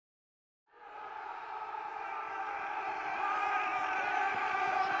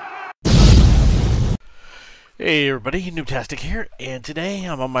Hey everybody, Noobtastic here, and today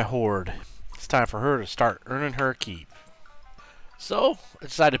I'm on my horde. It's time for her to start earning her keep. So, I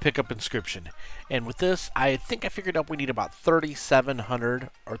decided to pick up Inscription, and with this, I think I figured out we need about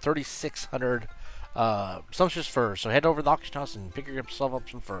 3,700 or 3,600 sumptuous fur. So head over to the auction house and pick yourself up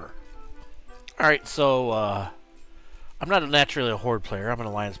some fur. Alright, so I'm not naturally a horde player, I'm an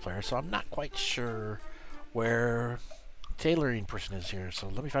alliance player, so I'm not quite sure where tailoring person is here, so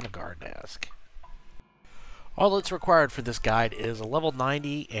let me find a guard and ask. All that's required for this guide is a level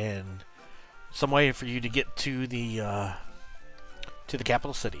 90 and some way for you to get to the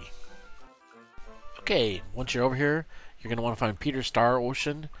capital city. Okay, once you're over here, you're going to want to find Peter Star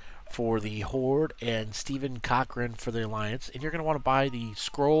Ocean for the Horde and Stephen Cochran for the Alliance, and you're going to want to buy the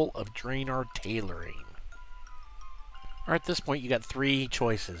Scroll of Draenor Tailoring. Alright, at this point you got three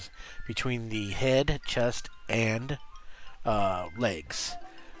choices between the head, chest, and legs.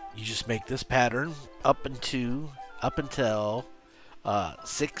 You just make this pattern up until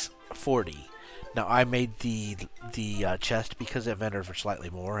 640. Now I made the chest because it vended for slightly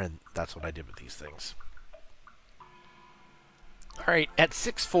more, and that's what I did with these things. Alright, at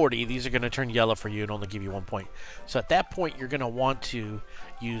 640 these are going to turn yellow for you and only give you 1 point. So at that point you're going to want to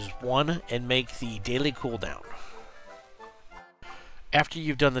use 1 and make the daily cooldown. After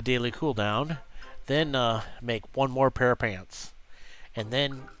you've done the daily cooldown, then make 1 more pair of pants. And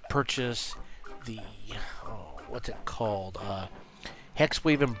then purchase the, what's it called?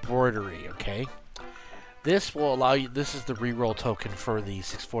 Hexweave Embroidery, okay? This will allow you, this is the reroll token for the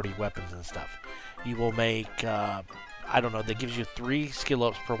 640 weapons and stuff. You will make, I don't know, that gives you 3 skill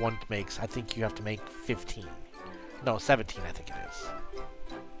ups per one makes. I think you have to make 15. No, 17 I think it is.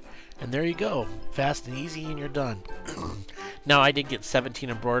 And there you go. Fast and easy and you're done. Now, I did get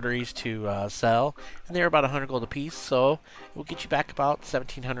 17 embroideries to sell, and they're about 100 gold a piece, so it will get you back about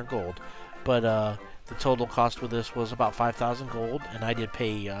 1,700 gold. But the total cost with this was about 5,000 gold, and I did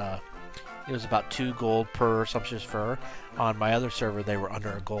pay, it was about 2 gold per sumptuous fur. On my other server, they were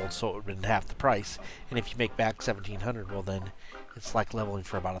under a gold, so it would have been half the price. And if you make back 1,700, well then, it's like leveling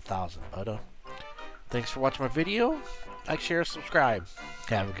for about 1,000. But thanks for watching my video. Like, share, subscribe.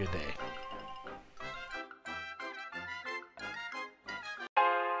 Have a good day.